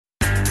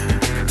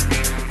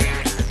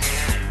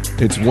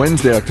It's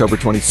Wednesday, October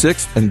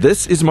 26th, and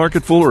this is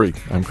Market Foolery.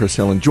 I'm Chris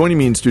Hill, and joining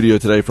me in studio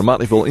today from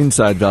Motley Fool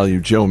Inside Value,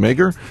 Joe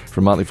Mager,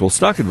 from Motley Fool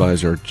Stock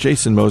Advisor,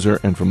 Jason Moser,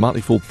 and from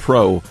Motley Fool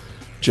Pro,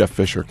 Jeff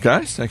Fisher.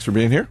 Guys, thanks for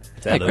being here.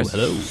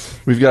 Hello.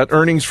 We've got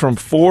earnings from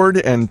Ford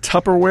and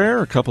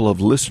Tupperware, a couple of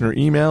listener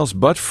emails,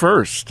 but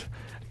first,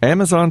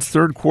 Amazon's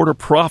third quarter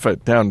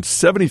profit down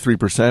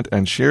 73%,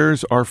 and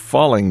shares are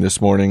falling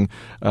this morning.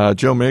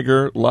 Joe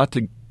Mager, a lot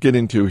to get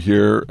into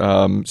here.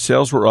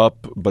 Sales were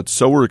up, but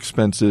so were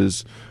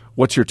expenses.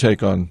 What's your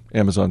take on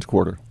Amazon's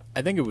quarter?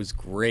 I think it was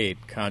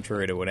great,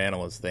 contrary to what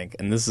analysts think.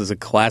 And this is a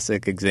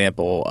classic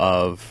example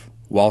of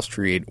Wall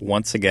Street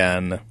once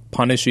again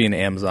punishing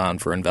Amazon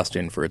for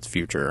investing for its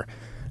future.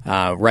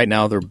 Right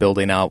now, they're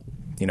building out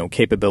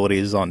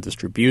capabilities on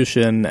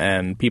distribution,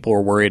 and people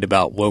are worried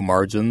about low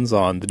margins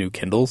on the new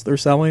Kindles they're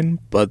selling.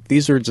 But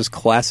these are just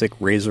classic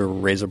razor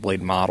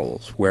blade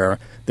models where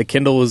the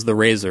Kindle is the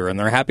razor, and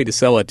they're happy to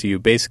sell it to you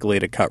basically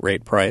at a cut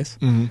rate price,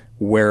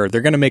 where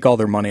they're going to make all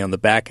their money on the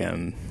back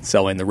end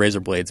selling the razor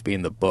blades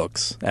being the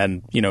books.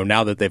 And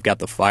now that they've got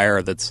the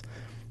Fire that's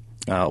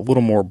a little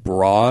more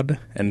broad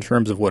in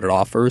terms of what it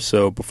offers,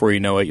 so before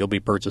you know it, you'll be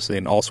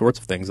purchasing all sorts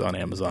of things on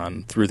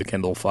Amazon through the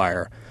Kindle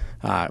Fire.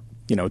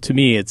 To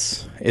me,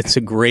 it's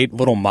a great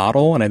little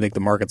model, and I think the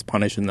market's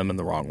punishing them in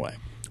the wrong way.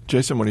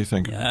 Jason, what do you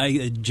think?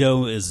 Yeah,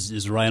 Joe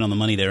is right on the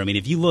money there. I mean,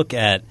 if you look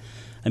at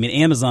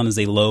Amazon is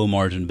a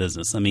low-margin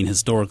business. I mean,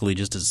 historically,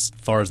 just as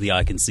far as the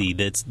eye can see,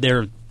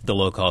 they're the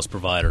low-cost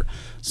provider.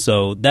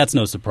 So that's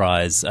no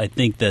surprise. I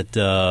think that,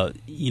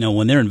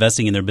 when they're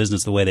investing in their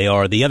business the way they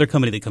are, the other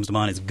company that comes to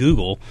mind is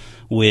Google,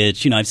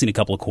 which, I've seen a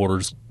couple of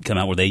quarters come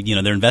out where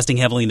they're investing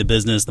heavily in the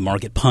business. The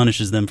market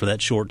punishes them for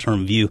that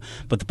short-term view.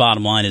 But the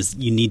bottom line is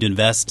you need to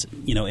invest,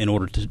 in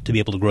order to be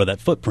able to grow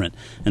that footprint.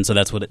 And so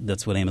that's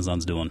what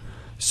Amazon's doing.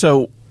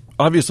 So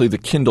obviously, the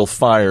Kindle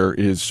Fire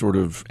is sort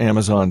of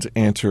Amazon's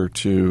answer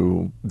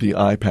to the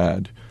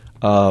iPad.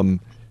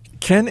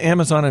 Can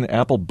Amazon and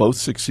Apple both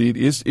succeed?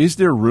 Is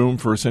there room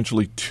for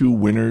essentially two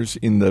winners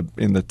in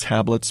the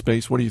tablet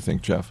space? What do you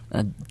think, Jeff?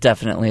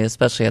 Definitely,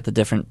 especially at the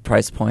different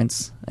price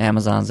points.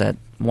 Amazon's at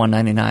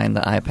 $199.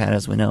 The iPad,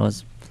 as we know,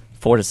 is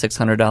 $400 to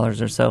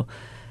 $600 or so.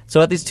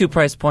 So at these two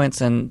price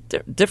points and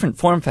different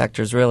form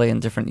factors, really,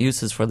 and different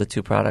uses for the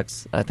two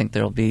products, I think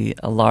there will be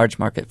a large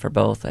market for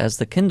both, as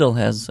the Kindle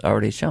has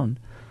already shown.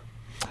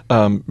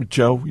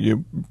 Joe,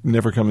 you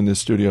never come in this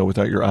studio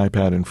without your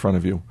iPad in front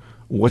of you.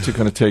 What's it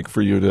going to take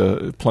for you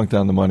to plunk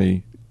down the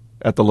money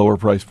at the lower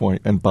price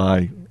point and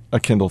buy a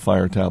Kindle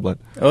Fire tablet?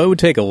 Oh, it would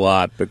take a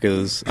lot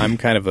because I'm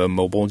kind of a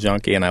mobile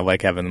junkie and I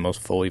like having the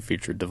most fully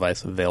featured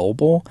device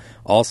available.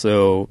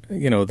 Also, the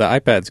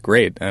iPad's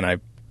great, and I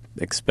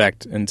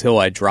expect until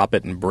I drop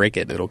it and break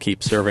it, it'll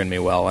keep serving me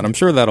well, and I'm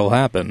sure that'll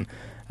happen.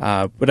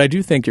 But I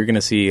do think you're going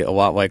to see a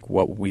lot like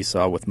what we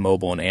saw with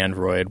mobile and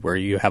Android, where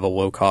you have a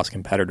low-cost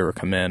competitor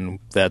come in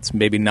that's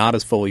maybe not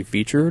as fully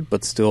featured,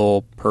 but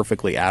still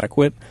perfectly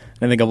adequate.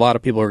 And I think a lot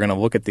of people are going to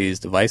look at these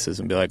devices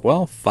and be like,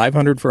 well,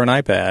 $500 for an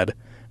iPad,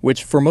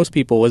 which for most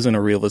people isn't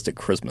a realistic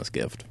Christmas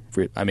gift.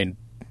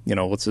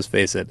 Let's just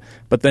face it.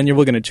 But then you're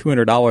looking at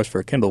 $200 for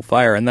a Kindle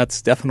Fire, and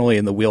that's definitely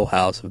in the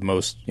wheelhouse of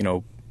most,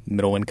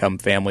 middle-income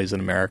families in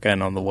America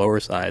and on the lower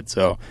side.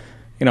 So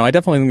I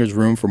definitely think there's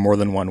room for more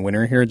than one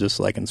winner here, just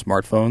like in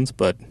smartphones,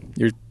 but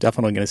you're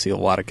definitely going to see a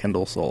lot of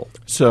Kindle sold.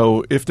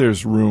 So if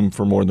there's room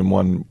for more than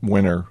one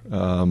winner,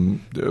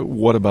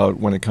 what about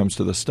when it comes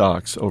to the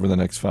stocks over the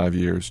next 5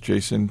 years?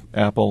 Jason,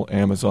 Apple,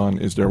 Amazon,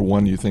 is there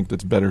one you think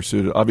that's better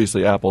suited?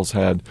 Obviously, Apple's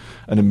had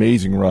an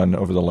amazing run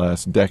over the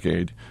last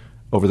decade.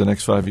 Over the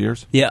next 5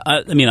 years? Yeah,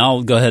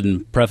 I'll go ahead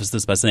and preface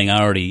this by saying I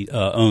already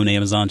own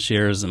Amazon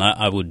shares, and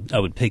I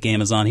would pick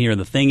Amazon here.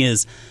 The thing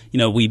is,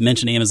 we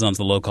mentioned Amazon's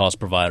the low-cost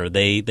provider.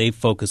 They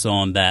focus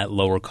on that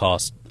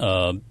lower-cost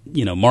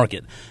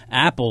market.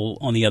 Apple,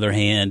 on the other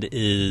hand,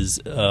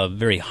 is a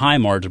very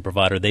high-margin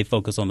provider. They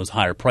focus on those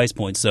higher price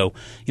points. So,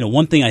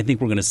 one thing I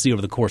think we're going to see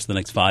over the course of the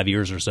next 5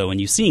 years or so,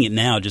 and you're seeing it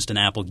now just in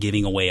Apple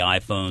giving away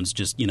iPhones,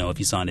 just, if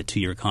you signed a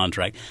 2-year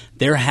contract,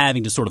 they're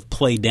having to sort of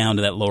play down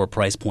to that lower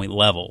price point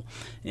level.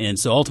 And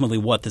so ultimately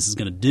what this is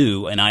going to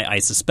do, and I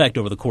suspect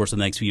over the course of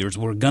the next few years,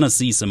 we're going to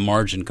see some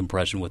margin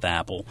compression with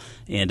Apple.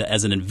 And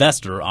as an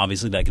investor,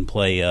 obviously that can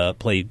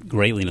play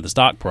greatly into the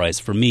stock price.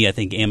 For me, I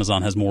think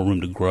Amazon has more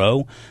room to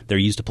grow. They're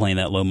used to playing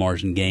that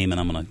low-margin game, and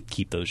I'm going to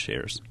keep those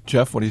shares.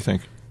 Jeff, what do you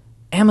think?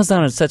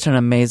 Amazon is such an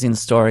amazing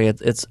story.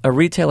 It's a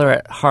retailer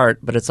at heart,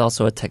 but it's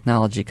also a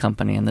technology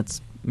company, and it's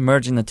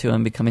merging the two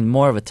and becoming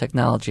more of a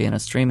technology and a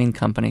streaming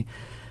company.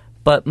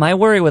 But my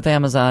worry with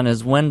Amazon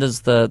is, when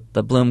does the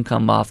bloom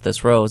come off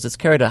this rose? It's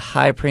carried a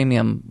high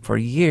premium for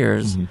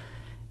years,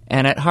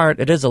 and at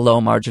heart, it is a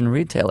low-margin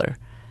retailer.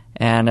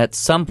 And at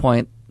some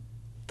point,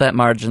 that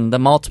margin, the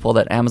multiple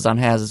that Amazon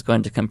has, is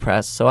going to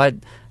compress. So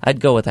I'd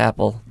go with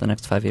Apple the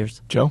next 5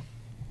 years. Joe?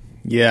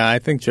 Yeah, I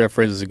think Jeff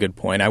raises a good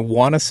point. I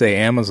want to say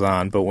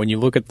Amazon, but when you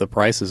look at the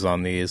prices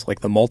on these,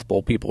 like the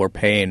multiple people are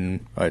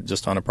paying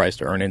just on a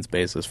price-to-earnings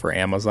basis for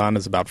Amazon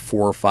is about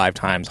 4 or 5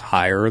 times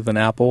higher than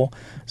Apple.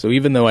 So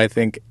even though I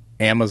think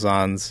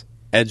Amazon's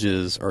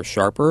edges are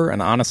sharper.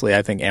 And honestly,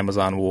 I think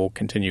Amazon will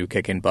continue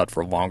kicking butt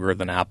for longer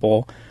than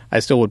Apple. I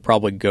still would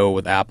probably go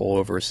with Apple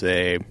over,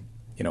 say,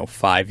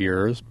 5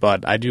 years,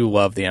 but I do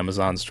love the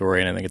Amazon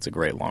story, and I think it's a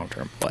great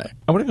long-term play.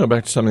 I want to go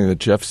back to something that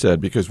Jeff said,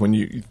 because when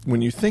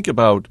you think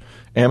about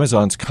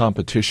Amazon's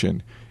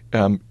competition,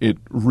 it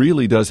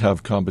really does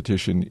have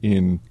competition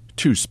in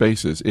two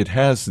spaces. It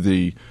has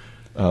the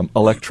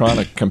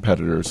electronic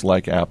competitors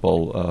like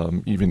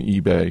Apple, even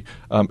eBay.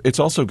 It's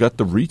also got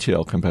the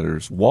retail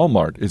competitors.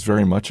 Walmart is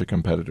very much a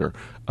competitor.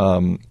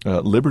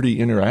 Liberty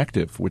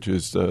Interactive, which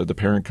is the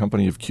parent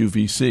company of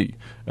QVC,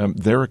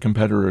 they're a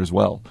competitor as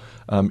well.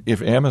 If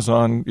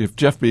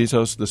Jeff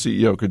Bezos, the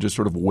CEO, could just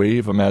sort of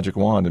wave a magic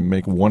wand and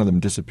make one of them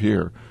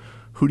disappear,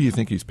 who do you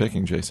think he's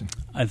picking, Jason?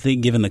 I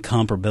think given the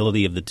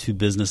comparability of the two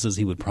businesses,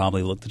 he would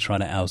probably look to try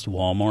to oust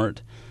Walmart.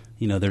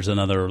 There's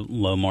another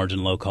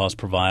low-margin, low-cost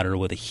provider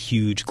with a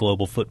huge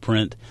global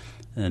footprint.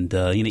 And,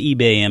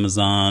 eBay,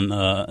 Amazon,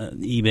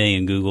 eBay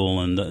and Google,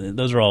 and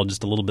those are all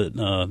just a little bit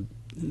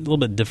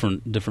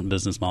different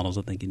business models.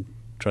 I think you'd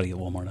try to get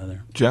Walmart out of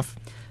there. Jeff?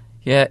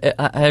 Yeah,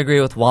 I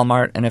agree with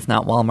Walmart, and if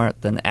not Walmart,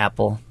 then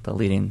Apple, the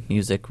leading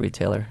music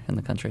retailer in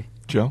the country.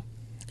 Joe?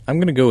 I'm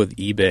going to go with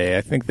eBay.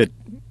 I think that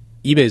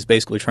eBay is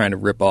basically trying to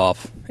rip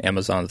off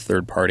Amazon's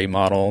third-party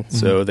model. Mm-hmm.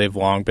 So they've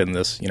long been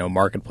this,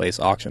 marketplace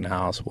auction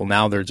house. Well,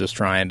 now they're just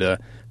trying to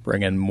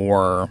bring in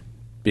more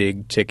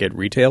big-ticket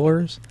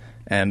retailers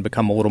and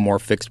become a little more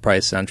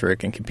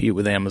fixed-price-centric and compete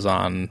with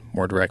Amazon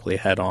more directly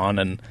head-on.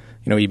 And,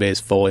 eBay is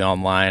fully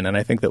online. And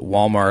I think that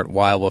Walmart,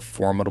 while a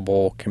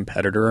formidable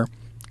competitor,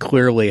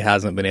 clearly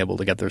hasn't been able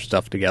to get their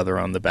stuff together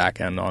on the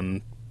back end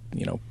on,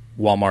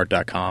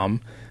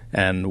 Walmart.com.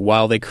 And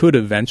while they could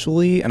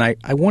eventually, and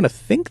I want to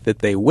think that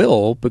they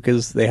will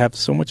because they have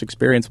so much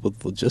experience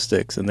with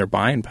logistics and their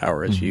buying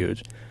power is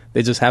huge,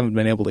 they just haven't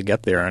been able to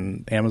get there,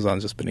 and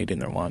Amazon's just been eating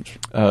their lunch.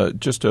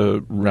 Just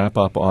to wrap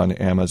up on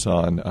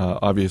Amazon,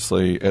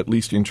 obviously, at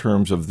least in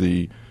terms of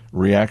the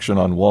reaction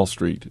on Wall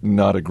Street,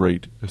 not a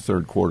great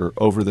third quarter.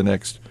 Over the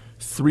next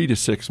 3 to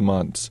 6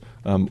 months,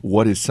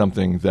 what is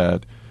something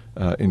that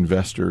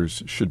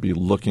investors should be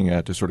looking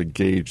at to sort of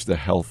gauge the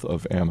health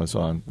of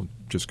Amazon? We'll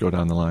just go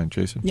down the line.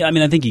 Jason? Yeah,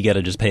 I think you got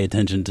to just pay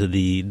attention to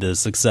the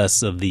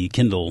success of the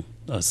Kindle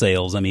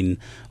sales.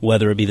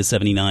 Whether it be the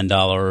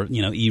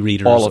 $79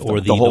 e-readers or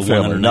the whole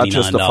family, not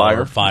just the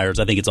Fires.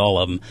 I think it's all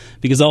of them,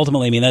 because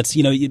ultimately, that's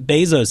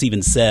Bezos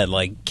even said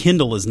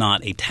Kindle is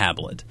not a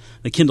tablet.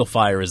 The Kindle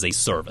Fire is a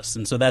service,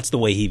 and so that's the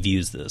way he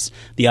views this.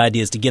 The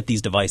idea is to get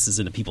these devices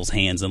into people's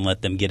hands and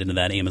let them get into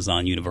that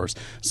Amazon universe.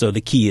 So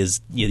the key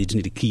is you just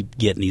need to keep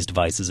getting these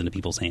devices into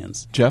people's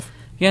hands. Jeff?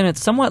 Yeah, and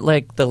it's somewhat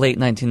like the late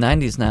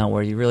 1990s now,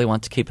 where you really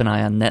want to keep an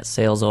eye on net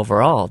sales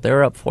overall.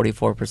 They're up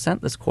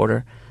 44% this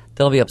quarter.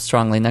 They'll be up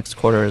strongly next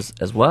quarter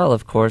as well,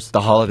 of course. The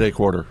holiday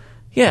quarter.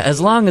 Yeah,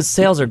 as long as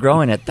sales are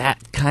growing at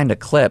that kind of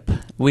clip,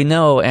 we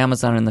know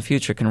Amazon in the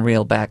future can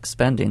reel back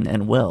spending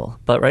and will.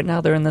 But right now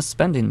they're in this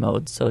spending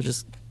mode, so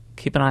just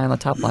keep an eye on the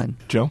top line.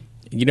 Joe?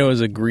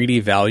 As a greedy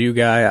value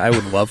guy, I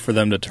would love for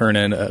them to turn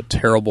in a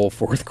terrible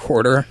fourth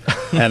quarter.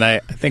 And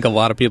I think a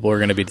lot of people are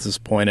going to be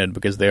disappointed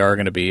because they are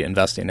going to be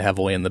investing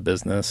heavily in the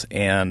business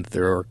and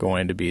they're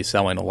going to be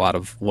selling a lot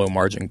of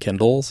low-margin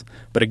Kindles.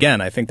 But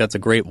again, I think that's a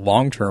great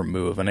long-term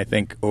move. And I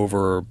think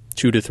over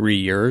 2 to 3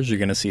 years, you're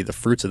going to see the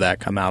fruits of that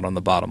come out on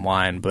the bottom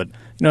line. But,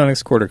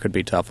 next quarter could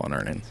be tough on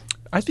earnings.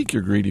 I think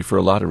you're greedy for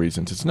a lot of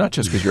reasons. It's not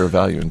just because you're a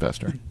value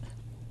investor.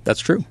 That's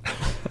true.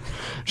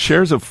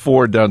 Shares of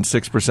Ford down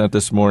 6%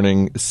 this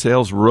morning.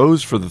 Sales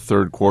rose for the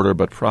third quarter,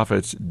 but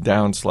profits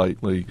down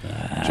slightly.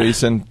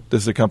 Jason,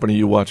 this is a company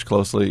you watch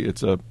closely.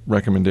 It's a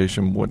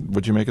recommendation.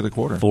 What'd you make of the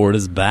quarter? Ford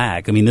is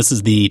back. This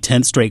is the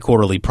 10th straight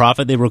quarterly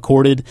profit they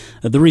recorded.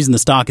 The reason the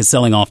stock is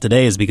selling off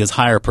today is because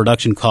higher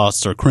production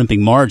costs are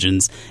crimping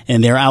margins,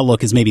 and their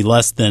outlook is maybe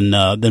less than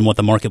what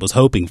the market was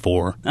hoping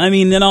for.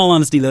 In all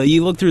honesty, though,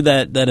 you look through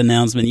that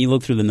announcement, you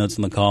look through the notes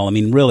on the call.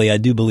 Really, I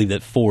do believe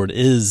that Ford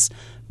is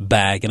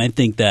back, and I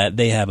think that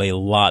they have a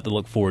lot to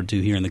look forward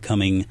to here in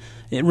the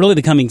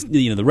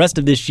rest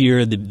of this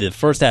year, the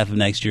first half of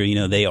next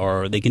year.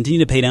 They continue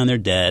to pay down their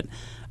debt.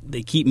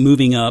 They keep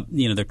moving up,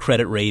 their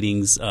credit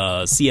ratings.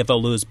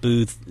 CFO Louis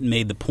Booth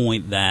made the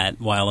point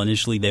that while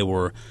initially they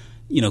were,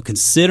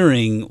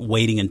 considering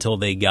waiting until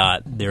they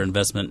got their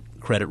investment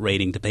credit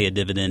rating to pay a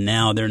dividend,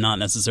 now they're not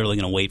necessarily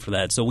going to wait for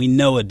that. So we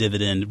know a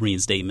dividend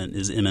reinstatement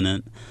is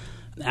imminent.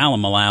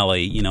 Alan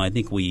Mulally, I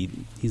think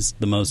he's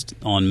the most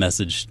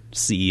on-message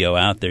CEO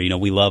out there.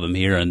 We love him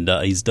here, and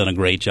he's done a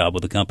great job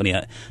with the company.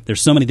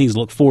 There's so many things to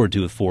look forward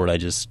to with Ford.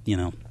 It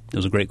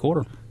was a great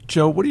quarter.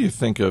 Joe, what do you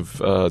think of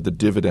the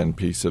dividend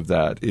piece of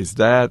that? Is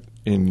that,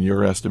 in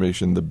your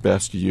estimation, the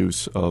best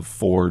use of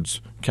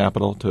Ford's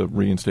capital to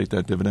reinstate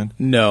that dividend?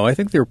 No, I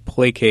think they're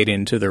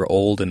placating to their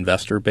old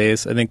investor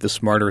base. I think the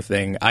smarter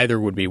thing either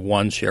would be,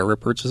 one, share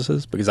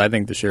repurchases, because I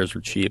think the shares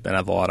are cheap and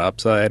have a lot of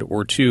upside,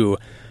 or two,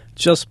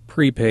 just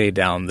prepay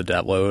down the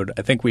debt load.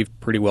 I think we've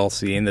pretty well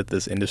seen that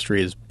this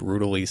industry is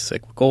brutally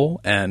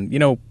cyclical. And,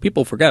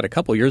 people forget, a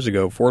couple years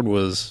ago, Ford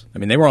was,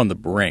 they were on the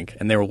brink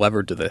and they were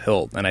levered to the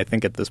hilt. And I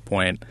think at this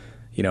point,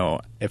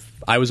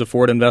 if I was a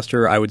Ford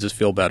investor, I would just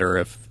feel better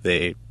if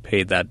they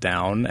paid that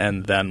down,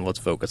 and then let's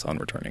focus on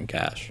returning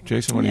cash.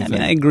 Jason, what do you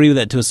think? I agree with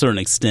that to a certain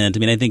extent.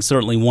 I think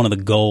certainly one of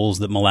the goals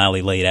that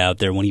Mullally laid out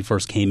there when he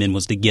first came in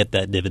was to get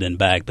that dividend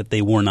back, but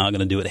they were not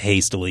going to do it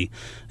hastily.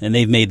 And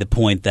they've made the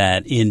point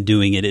that in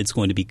doing it, it's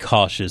going to be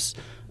cautious.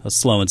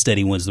 Slow and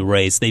steady wins the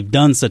race. They've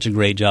done such a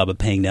great job of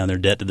paying down their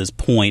debt to this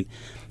point.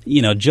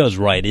 Joe's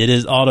right.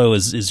 Auto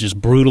is just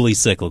brutally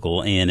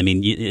cyclical, and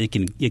it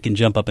can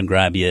jump up and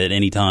grab you at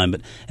any time.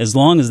 But as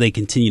long as they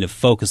continue to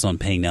focus on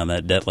paying down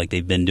that debt like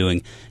they've been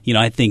doing,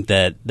 I think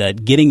that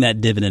getting that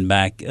dividend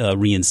back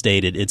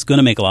reinstated, it's going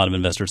to make a lot of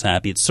investors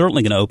happy. It's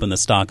certainly going to open the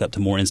stock up to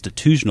more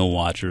institutional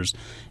watchers,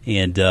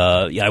 and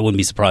I wouldn't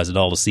be surprised at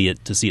all to see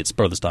it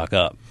spur the stock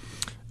up.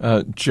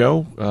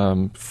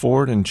 Joe,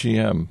 Ford and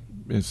GM.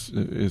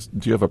 Do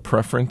you have a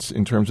preference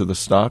in terms of the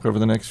stock over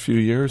the next few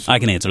years? I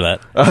can answer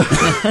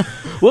that.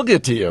 We'll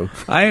get to you.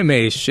 I am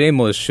a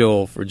shameless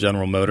shill for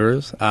General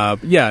Motors. I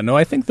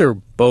think they're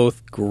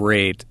both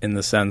great in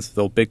the sense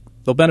they'll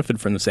benefit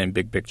from the same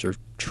big picture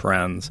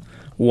trends.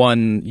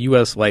 One,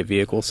 U.S. light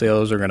vehicle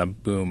sales are going to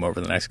boom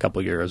over the next couple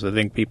of years. I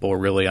think people are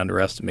really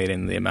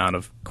underestimating the amount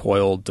of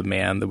coiled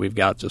demand that we've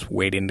got just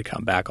waiting to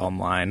come back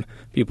online.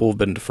 People have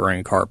been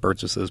deferring car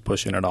purchases,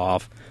 pushing it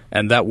off,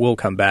 and that will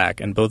come back,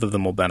 and both of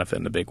them will benefit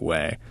in a big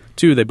way.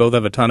 Two, they both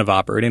have a ton of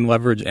operating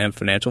leverage and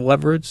financial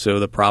leverage, so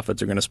the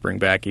profits are going to spring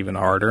back even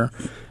harder.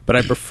 But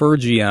I prefer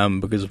GM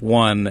because,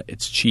 one,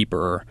 it's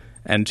cheaper,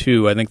 and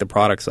two, I think the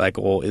product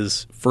cycle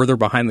is further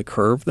behind the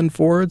curve than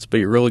Ford's, but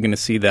you're really going to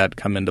see that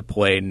come into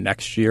play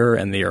next year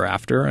and the year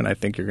after. And I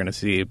think you're going to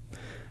see,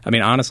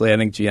 honestly, I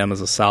think GM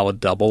is a solid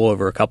double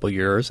over a couple of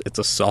years. It's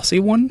a saucy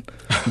one,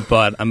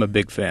 but I'm a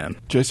big fan.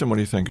 Jason, what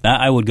do you think?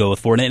 I would go with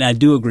Ford, and I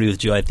do agree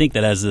with you. I think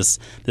that as this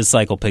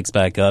cycle picks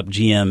back up,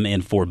 GM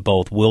and Ford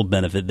both will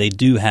benefit. They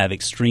do have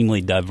extremely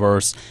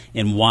diverse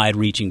and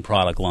wide-reaching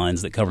product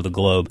lines that cover the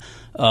globe.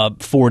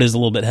 Ford is a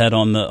little bit ahead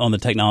on the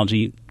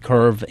technology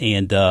curve,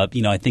 and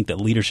I think that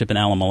leadership in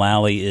Alan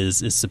Mullally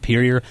is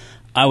superior.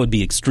 I would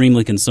be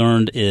extremely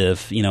concerned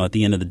if at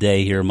the end of the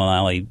day here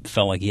Mullally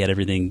felt like he had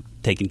everything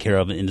taken care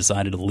of and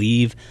decided to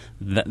leave.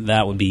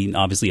 That would be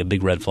obviously a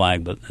big red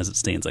flag, but as it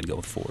stands, I'd go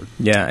with Ford.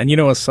 Yeah, and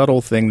a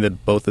subtle thing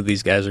that both of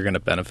these guys are going to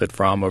benefit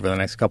from over the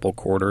next couple of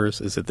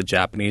quarters is that the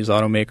Japanese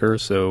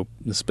automakers, so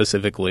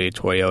specifically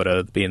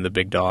Toyota being the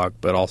big dog,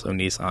 but also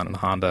Nissan and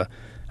Honda,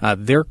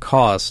 their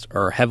costs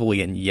are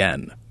heavily in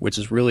yen, which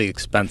is really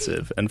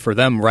expensive. And for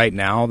them right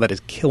now, that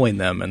is killing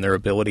them and their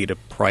ability to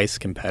price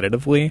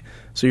competitively.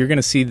 So you're going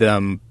to see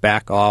them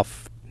back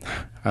off.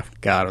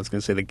 God, I was going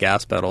to say the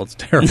gas pedal. It's a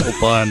terrible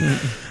pun.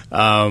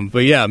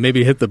 But yeah,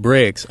 maybe hit the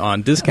brakes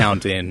on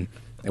discounting,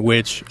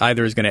 which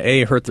either is going to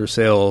A, hurt their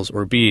sales,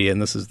 or B, and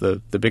this is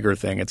the bigger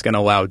thing, it's going to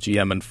allow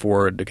GM and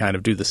Ford to kind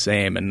of do the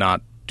same and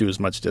not do as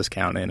much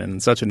discounting. And in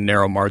such a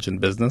narrow margin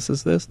business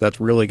as this, that's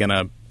really going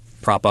to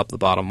prop up the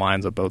bottom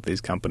lines of both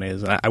these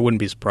companies. And I wouldn't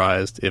be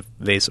surprised if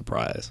they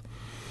surprise.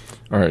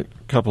 All right,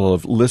 a couple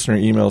of listener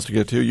emails to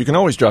get to. You can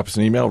always drop us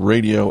an email,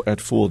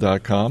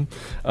 radio@fool.com.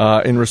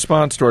 In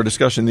response to our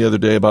discussion the other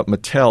day about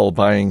Mattel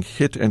buying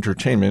Hit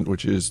Entertainment,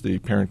 which is the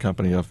parent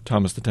company of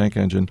Thomas the Tank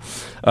Engine,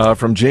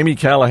 from Jamie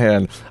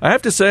Callahan, I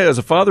have to say, as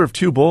a father of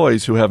two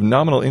boys who have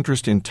nominal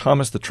interest in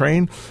Thomas the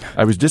Train,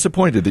 I was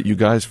disappointed that you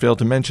guys failed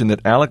to mention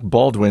that Alec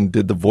Baldwin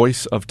did the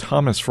voice of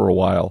Thomas for a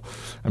while.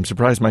 I'm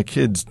surprised my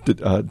kids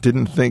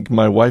didn't think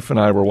my wife and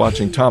I were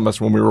watching Thomas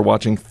when we were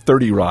watching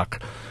 30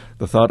 Rock.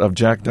 The thought of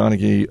Jack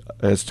Donaghy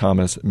as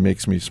Thomas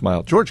makes me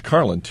smile. George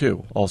Carlin,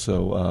 too,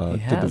 also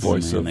did the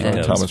voice of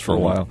Thomas for a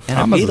while. And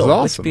Thomas a Beatle. is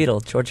awesome. Which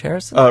Beatle? George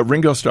Harrison?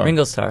 Ringo Starr.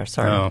 Ringo Starr,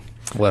 sorry. Oh,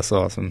 less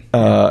awesome.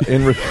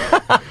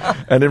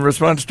 And in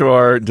response to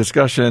our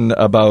discussion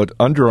about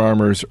Under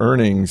Armour's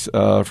earnings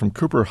from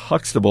Cooper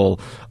Huxtable,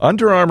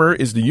 Under Armour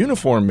is the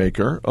uniform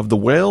maker of the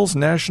Wales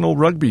national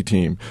rugby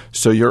team,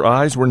 so your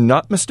eyes were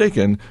not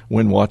mistaken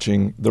when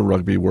watching the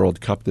Rugby World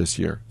Cup this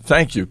year.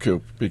 Thank you,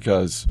 Coop,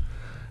 because...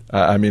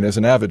 as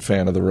an avid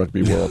fan of the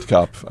Rugby World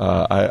Cup,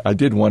 I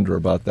did wonder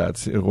about that,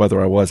 whether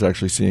I was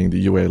actually seeing the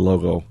UA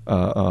logo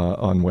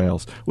on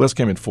Wales. Wales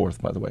came in fourth,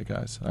 by the way,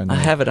 guys. I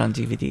have it on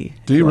DVD.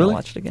 Do you really?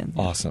 Watch it again.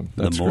 Awesome.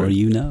 That's the more great.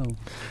 You know.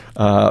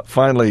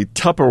 Finally,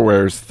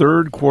 Tupperware's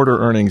third quarter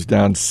earnings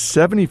down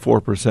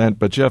 74%,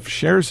 but Jeff,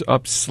 shares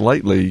up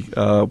slightly.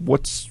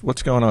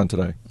 What's going on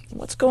today?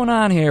 What's going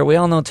on here? We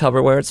all know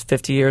Tupperware. It's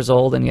 50 years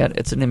old, and yet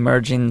it's an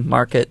emerging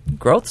market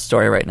growth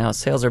story right now.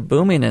 Sales are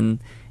booming in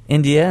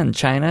India and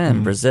China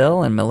and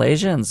Brazil and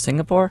Malaysia and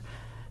Singapore.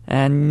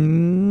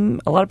 And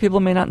a lot of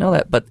people may not know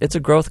that, but it's a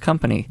growth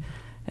company.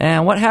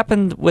 And what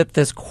happened with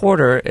this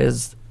quarter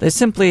is they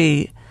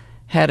simply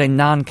had a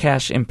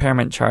non-cash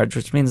impairment charge,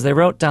 which means they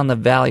wrote down the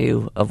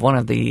value of one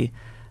of the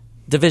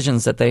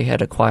divisions that they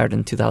had acquired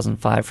in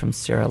 2005 from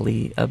Sara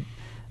Lee,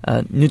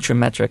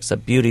 Nutrimetrics, a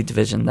beauty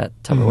division that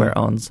Tupperware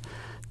owns.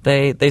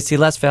 They see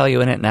less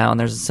value in it now, and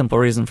there's a simple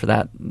reason for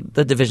that.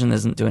 The division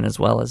isn't doing as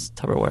well as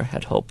Tupperware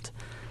had hoped.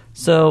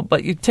 So,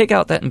 but you take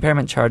out that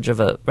impairment charge of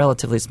a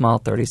relatively small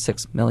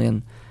 $36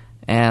 million,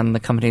 and the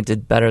company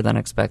did better than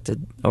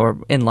expected, or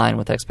in line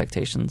with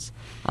expectations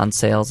on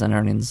sales and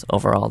earnings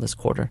overall this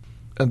quarter.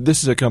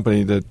 This is a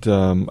company that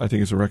I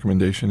think is a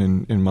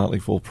recommendation in Motley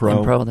Fool Pro.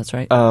 In Pro, that's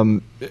right.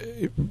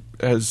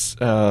 As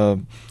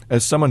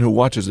someone who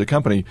watches the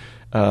company,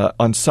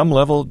 on some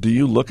level, do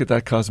you look at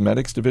that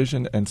cosmetics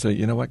division and say,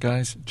 you know what,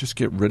 guys, just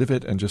get rid of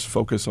it and just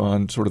focus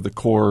on sort of the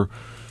core,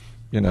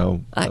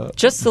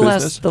 just the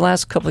business? the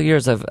last couple of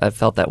years, I've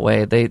felt that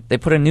way. They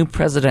put a new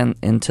president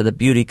into the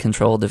beauty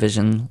control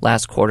division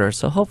last quarter,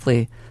 so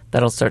hopefully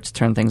that'll start to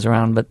turn things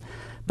around. But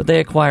they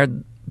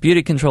acquired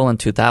Beauty Control in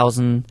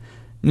 2000,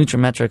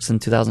 Nutrimetrics in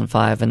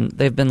 2005, and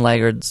they've been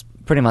laggards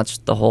pretty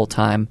much the whole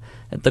time.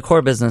 The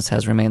core business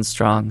has remained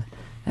strong,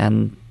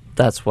 and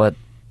that's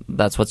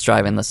what's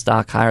driving the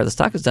stock higher. The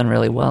stock has done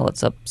really well.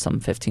 It's up some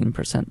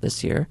 15%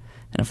 this year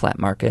in a flat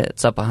market.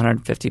 It's up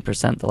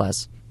 150% the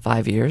last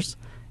 5 years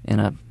in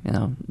a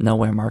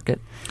nowhere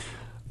market.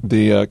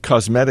 The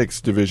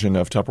cosmetics division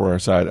of Tupperware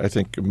aside, I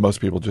think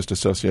most people just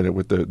associate it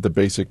with the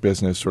basic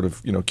business, sort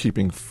of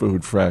keeping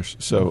food fresh.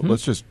 So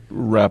let's just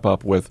wrap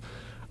up with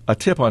a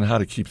tip on how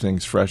to keep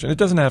things fresh. And it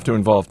doesn't have to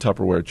involve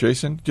Tupperware.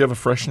 Jason, do you have a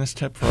freshness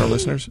tip for our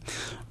listeners?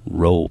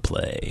 Role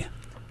play.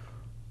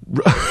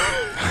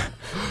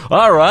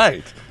 All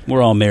right.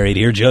 We're all married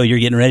here. Joe, you're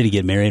getting ready to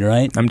get married,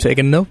 right? I'm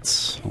taking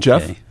notes.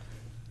 Jeff? Okay.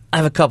 I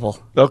have a couple.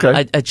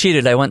 Okay. I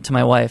cheated. I went to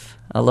my wife,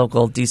 a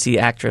local D.C.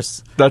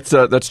 actress. That's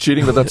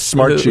cheating, but that's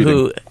smart cheating.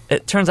 Who,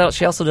 it turns out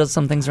she also does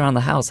some things around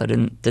the house I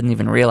didn't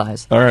even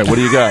realize. All right, what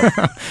do you got?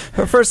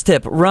 Her first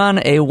tip, run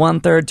a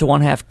 1/3 to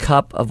 1/2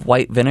 cup of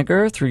white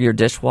vinegar through your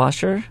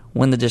dishwasher.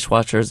 When the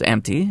dishwasher is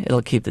empty,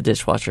 it'll keep the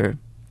dishwasher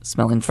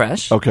smelling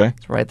fresh. Okay.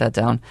 So write that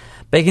down.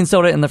 Baking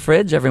soda in the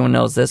fridge, everyone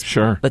knows this.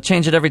 Sure. But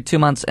change it every 2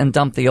 months and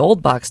dump the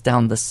old box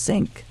down the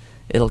sink.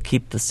 It'll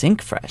keep the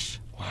sink fresh.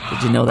 Wow.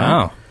 Did you know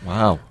that?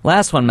 Wow.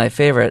 Last one, my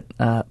favorite.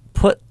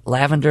 Put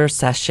lavender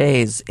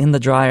sachets in the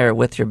dryer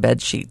with your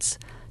bed sheets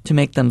to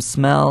make them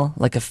smell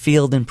like a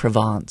field in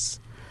Provence.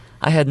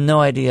 I had no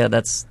idea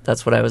that's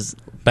what I was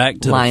Back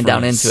to lying the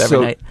down France. into every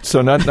night.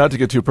 So not to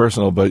get too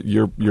personal, but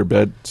your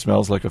bed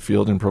smells like a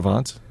field in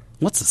Provence?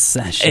 What's a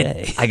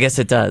sachet? I guess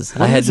it does.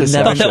 What I had is a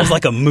I never. thought that was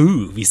like a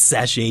move. You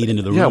sashayed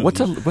into the room. Yeah, what's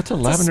a It's a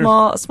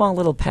lavender? small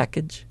little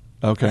package.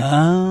 Okay.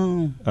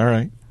 Oh. All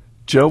right.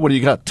 Joe, what do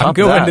you got? I'm Top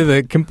going that. to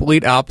the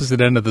complete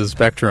opposite end of the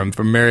spectrum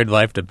from married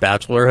life to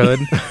bachelorhood.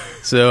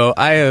 So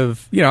I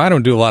have, I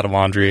don't do a lot of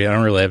laundry. I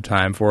don't really have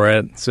time for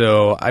it.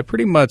 So I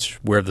pretty much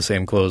wear the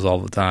same clothes all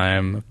the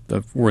time.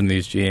 I've worn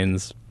these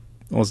jeans.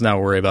 Let's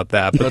not worry about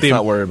that. But Let's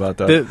not worry about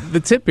that. The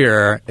tip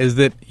here is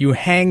that you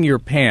hang your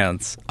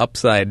pants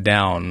upside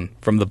down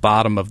from the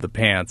bottom of the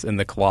pants in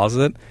the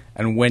closet.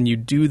 And when you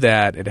do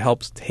that, it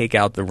helps take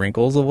out the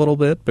wrinkles a little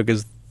bit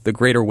because the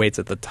greater weight's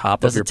at the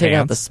top Does of your it take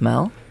pants. out the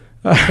smell?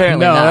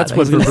 Apparently No, not. that's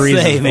what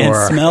Febreze Say, is man,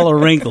 for. smell or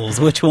wrinkles?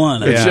 Which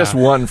one? It's Yeah. just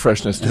one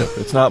freshness tip.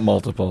 It's not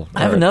multiple. I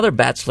have All right. another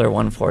bachelor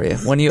one for you.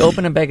 When you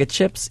open a bag of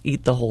chips,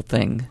 eat the whole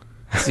thing.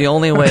 It's the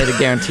only way to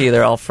guarantee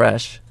they're all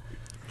fresh.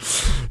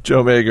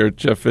 Joe Mager,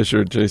 Jeff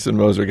Fisher, Jason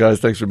Moser.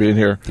 Guys, thanks for being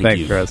here. Thanks,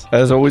 you. Chris.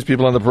 As always,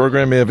 people on the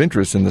program may have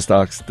interest in the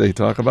stocks they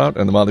talk about,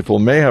 and the Motley Fool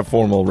may have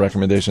formal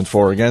recommendations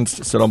for or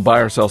against, so don't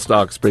buy or sell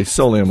stocks based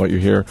solely on what you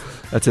hear.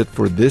 That's it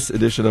for this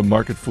edition of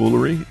Market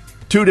Foolery.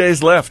 2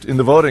 days left in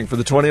the voting for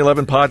the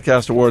 2011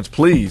 Podcast Awards.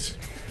 Please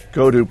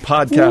go to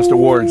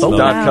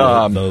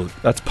podcastawards.com. Vote.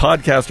 That's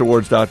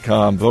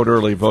podcastawards.com. Vote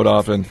early, vote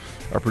often.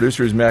 Our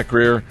producer is Matt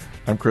Greer.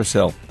 I'm Chris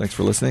Hill. Thanks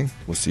for listening.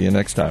 We'll see you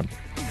next time.